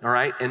principle, all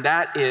right? And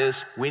that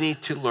is we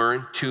need to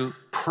learn to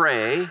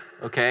pray,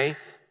 okay?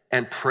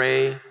 And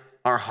pray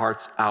our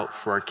hearts out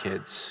for our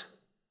kids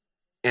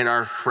and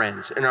our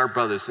friends and our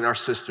brothers and our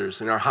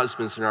sisters and our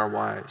husbands and our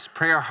wives.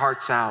 Pray our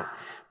hearts out.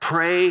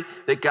 Pray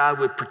that God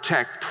would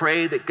protect.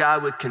 Pray that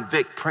God would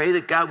convict. Pray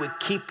that God would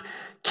keep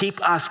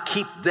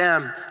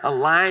them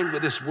aligned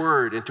with His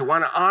word and to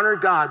want to honor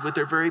God with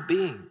their very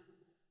being.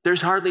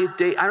 There's hardly a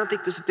day, I don't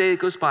think there's a day that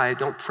goes by I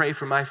don't pray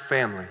for my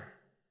family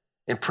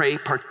and pray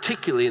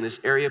particularly in this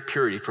area of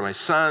purity for my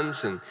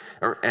sons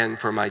and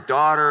for my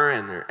daughter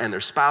and their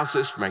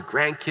spouses, for my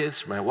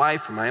grandkids, for my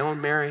wife, for my own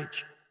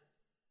marriage.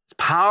 It's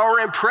power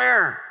in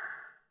prayer.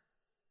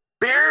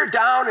 Bear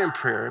down in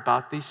prayer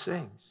about these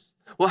things.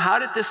 Well, how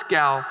did this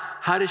gal,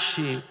 how does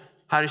she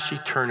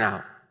turn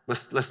out?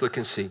 Let's look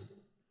and see.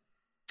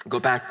 Go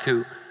back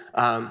to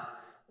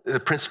the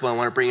principle I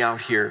want to bring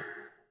out here,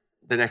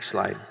 the next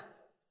slide.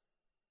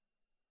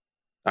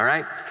 All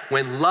right?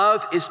 When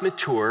love is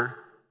mature,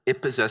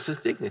 it possesses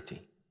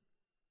dignity.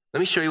 Let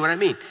me show you what I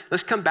mean.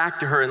 Let's come back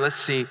to her and let's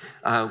see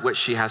what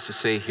she has to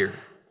say here.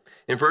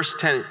 In verse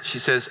 10, she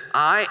says,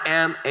 I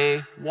am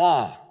a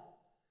wall.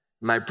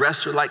 My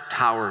breasts are like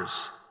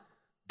towers.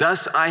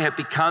 Thus I have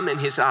become in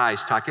his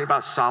eyes, talking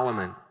about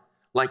Solomon,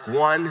 like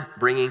one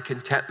bringing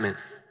contentment.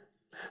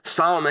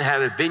 Solomon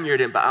had a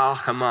vineyard in Baal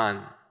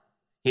Haman.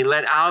 He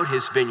let out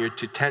his vineyard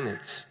to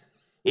tenants.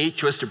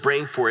 Each was to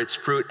bring for its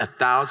fruit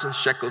 1,000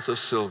 shekels of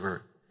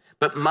silver.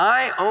 But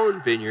my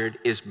own vineyard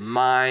is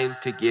mine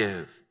to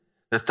give.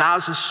 The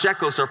 1,000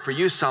 shekels are for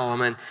you,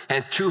 Solomon,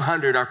 and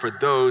 200 are for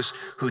those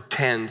who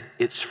tend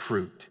its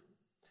fruit.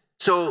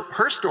 So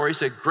her story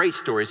is a great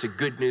story. It's a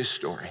good news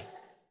story.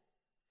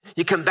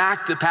 You come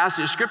back to the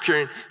passage of scripture,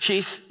 and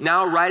she's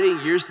now writing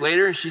years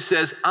later, and she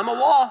says, I'm a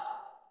wall.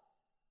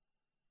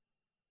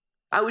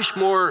 I wish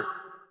more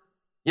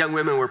young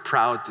women were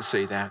proud to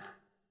say that.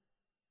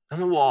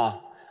 I'm a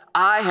wall.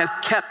 I've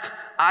kept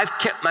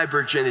my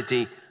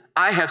virginity.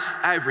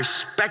 I've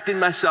respected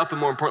myself,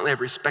 and more importantly,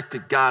 I've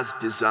respected God's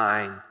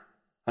design.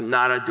 I'm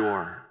not a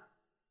door.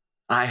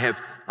 I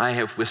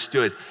have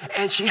withstood.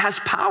 And she has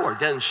power,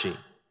 doesn't she?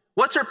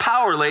 What's her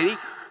power,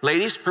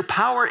 ladies? Her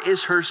power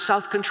is her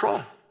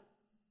self-control.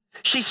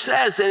 She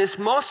says, and it's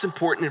most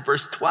important in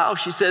verse 12,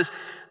 she says,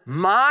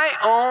 my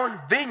own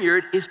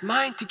vineyard is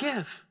mine to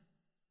give.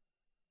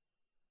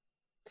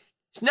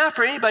 It's not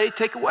for anybody to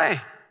take away.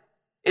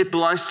 It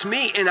belongs to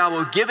me, and I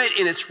will give it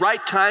in its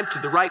right time to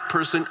the right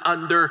person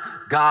under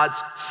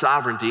God's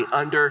sovereignty,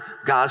 under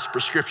God's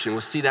prescription. We'll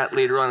see that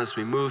later on as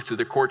we move through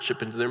their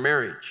courtship into their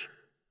marriage.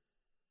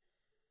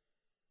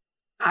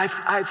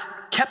 I've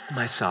kept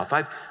myself.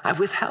 I've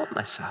withheld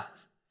myself.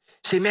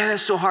 You say, man,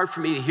 that's so hard for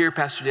me to hear,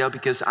 Pastor Dale,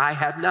 because I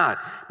have not.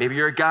 Maybe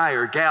you're a guy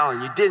or a gal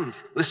and you didn't.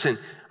 Listen,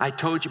 I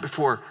told you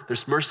before,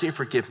 there's mercy and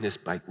forgiveness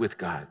with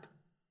God.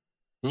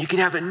 And you can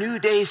have a new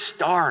day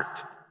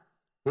start.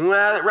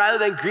 Rather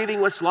than grieving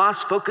what's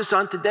lost, focus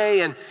on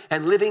today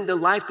and living the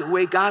life the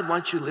way God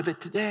wants you to live it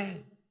today.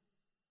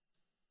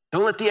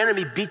 Don't let the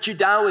enemy beat you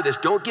down with this.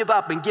 Don't give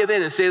up and give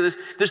in and say,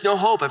 there's no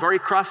hope. I've already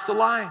crossed the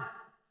line.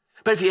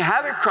 But if you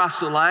haven't crossed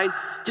the line,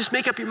 just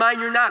make up your mind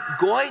you're not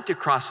going to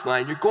cross the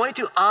line. You're going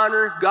to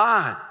honor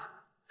God.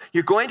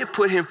 You're going to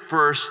put him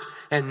first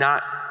and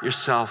not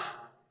yourself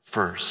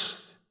first.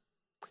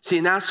 See,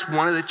 and that's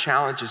one of the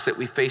challenges that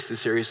we face in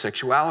this area of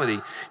sexuality.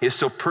 It's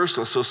so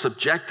personal, so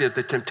subjective.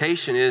 The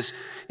temptation is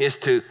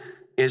to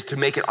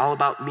make it all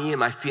about me and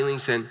my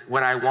feelings and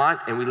what I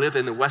want. And we live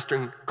in the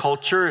Western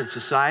culture and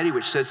society,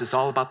 which says it's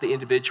all about the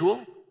individual.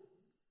 And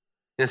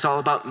it's all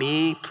about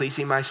me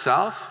pleasing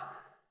myself.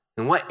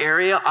 And what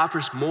area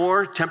offers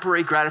more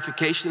temporary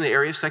gratification in the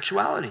area of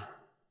sexuality?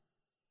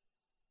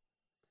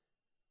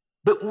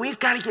 But we've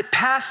got to get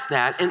past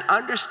that and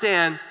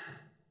understand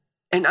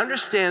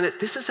that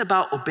this is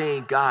about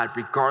obeying God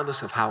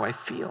regardless of how I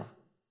feel.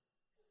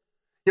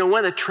 You know,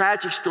 one of the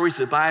tragic stories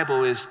of the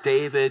Bible is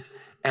David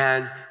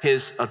and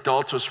his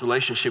adulterous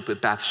relationship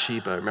with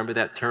Bathsheba. Remember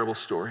that terrible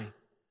story?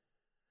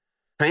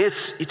 I mean,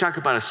 you talk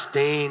about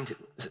a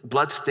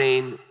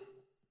blood-stained,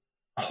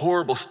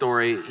 horrible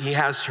story. He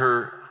has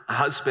her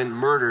husband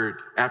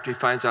murdered after he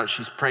finds out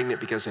she's pregnant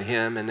because of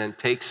him and then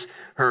takes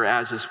her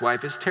as his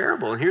wife. It's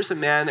terrible. And here's a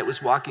man that was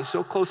walking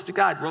so close to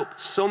God, wrote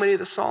so many of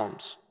the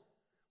Psalms,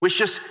 which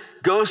just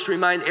goes to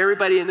remind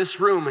everybody in this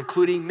room,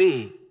 including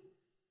me,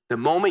 the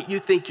moment you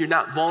think you're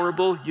not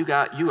vulnerable, you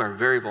are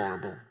very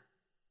vulnerable.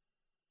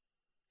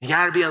 You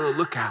got to be on the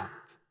lookout.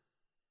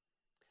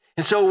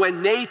 And so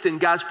when Nathan,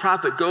 God's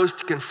prophet, goes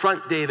to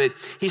confront David,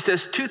 he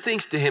says two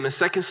things to him in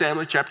 2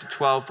 Samuel chapter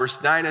 12,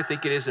 verse 9, I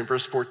think it is, and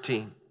verse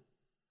 14.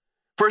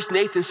 First,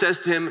 Nathan says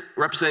to him,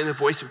 representing the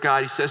voice of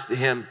God, he says to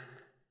him,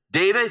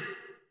 David,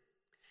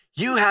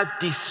 you have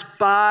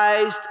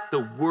despised the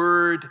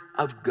word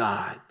of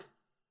God.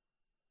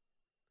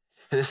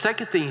 And the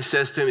second thing he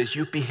says to him is,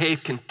 you've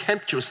behaved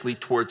contemptuously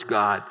towards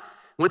God.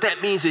 What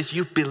that means is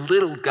you've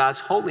belittled God's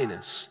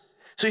holiness.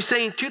 So he's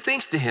saying two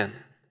things to him.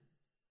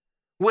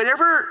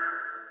 Whatever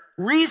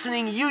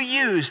reasoning you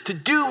used to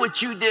do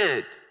what you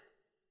did,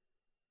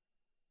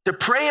 to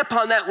prey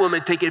upon that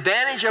woman, take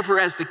advantage of her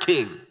as the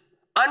king,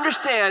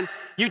 understand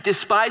you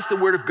despise the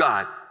word of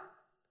God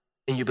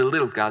and you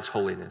belittled God's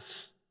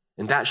holiness.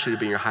 And that should have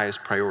been your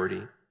highest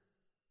priority,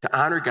 to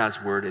honor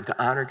God's word and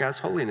to honor God's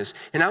holiness.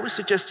 And I would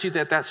suggest to you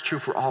that that's true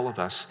for all of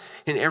us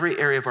in every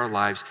area of our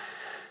lives,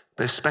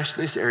 but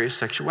especially in this area of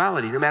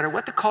sexuality. No matter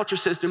what the culture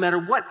says, no matter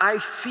what I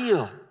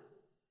feel,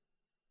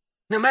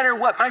 no matter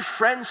what my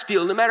friends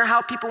feel, no matter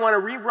how people want to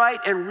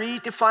rewrite and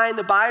redefine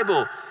the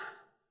Bible,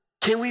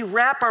 can we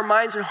wrap our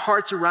minds and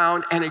hearts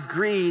around and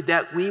agree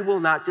that we will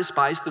not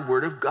despise the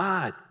word of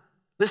God?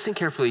 Listen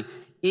carefully,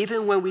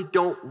 even when we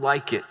don't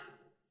like it.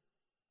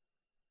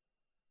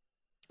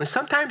 And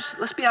sometimes,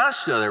 let's be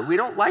honest with each other, we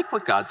don't like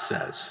what God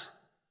says.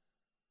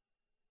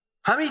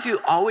 How many of you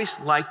always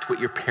liked what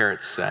your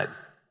parents said?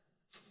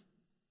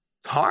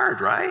 It's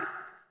hard, right?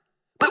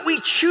 But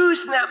we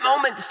choose in that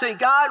moment to say,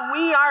 God,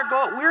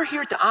 we're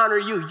here to honor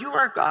you. You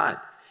are God.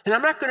 And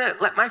I'm not going to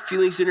let my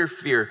feelings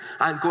interfere.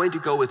 I'm going to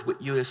go with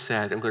what you have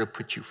said. I'm going to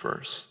put you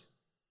first.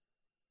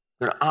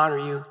 I'm going to honor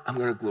you. I'm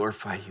going to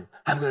glorify you.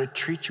 I'm going to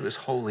treat you as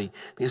holy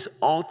because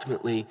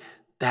ultimately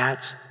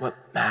that's what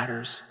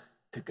matters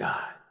to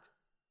God.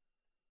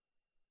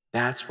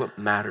 That's what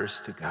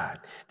matters to God.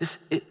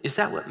 Is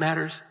that what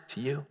matters to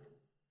you?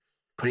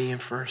 Putting him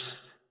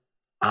first,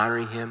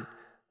 honoring him,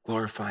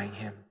 glorifying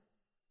him.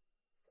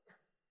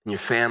 In your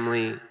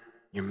family,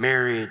 your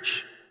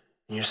marriage,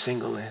 in your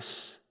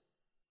singleness.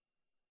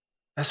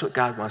 That's what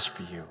God wants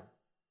for you.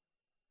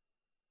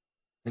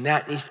 And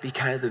that needs to be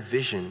kind of the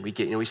vision we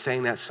get. We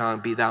sang that song,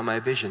 Be Thou My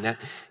Vision.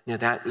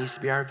 That needs to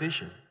be our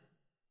vision.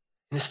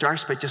 And it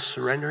starts by just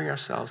surrendering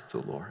ourselves to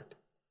the Lord.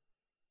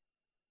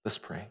 Let's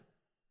pray.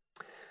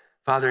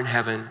 Father in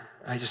heaven,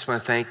 I just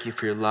want to thank you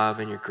for your love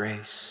and your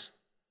grace.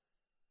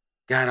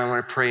 God, I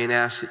want to pray and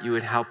ask that you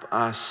would help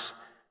us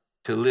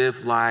to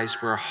live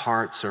lives where our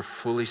hearts are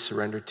fully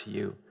surrendered to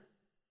you.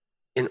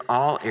 In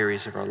all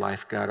areas of our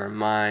life, God, our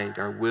mind,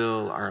 our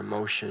will, our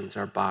emotions,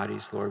 our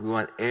bodies, Lord. We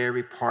want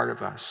every part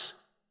of us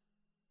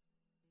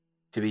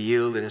to be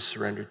yielded and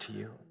surrendered to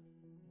you.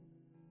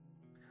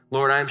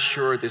 Lord, I'm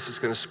sure this is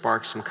going to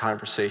spark some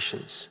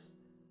conversations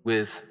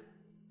with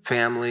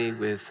family,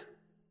 with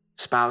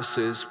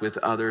spouses, with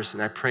others.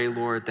 And I pray,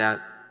 Lord,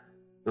 that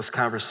those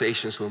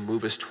conversations will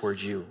move us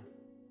towards you.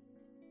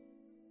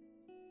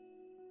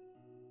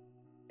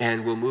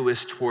 And will move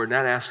us toward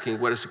not asking,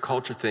 what does the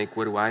culture think?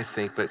 What do I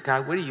think? But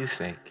God, what do you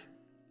think?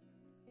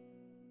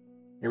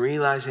 And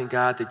realizing,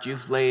 God, that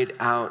you've laid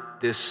out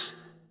this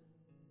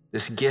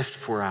gift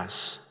for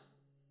us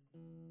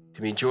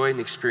to be enjoyed and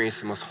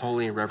experienced in the most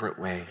holy and reverent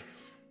way.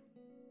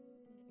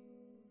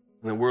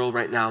 And the world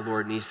right now,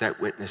 Lord, needs that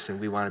witness, and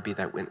we want to be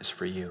that witness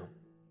for you.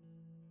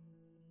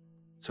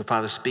 So,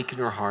 Father, speak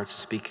into our hearts and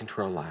speak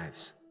into our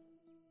lives.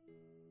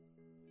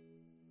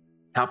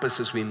 Help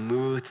us as we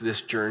move to this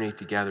journey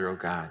together, oh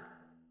God,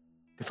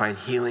 to find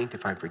healing, to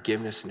find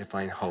forgiveness, and to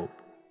find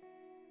hope,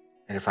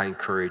 and to find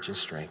courage and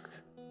strength.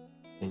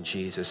 In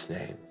Jesus'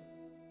 name,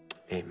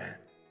 amen.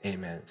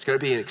 Amen. It's going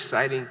to be an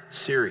exciting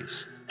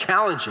series,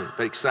 challenging,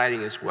 but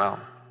exciting as well.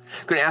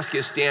 I'm going to ask you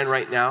to stand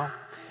right now,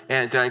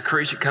 and I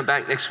encourage you to come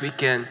back next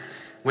weekend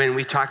when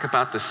we talk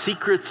about the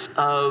secrets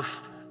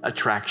of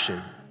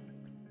attraction.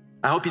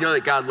 I hope you know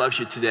that God loves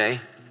you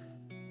today,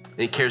 and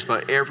he cares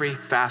about every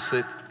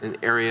facet and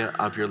area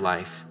of your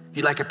life. If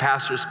you'd like a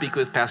pastor to speak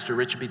with, Pastor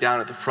Rich will be down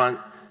at the front,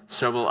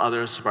 several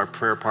others of our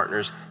prayer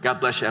partners. God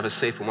bless you. Have a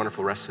safe and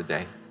wonderful rest of the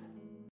day.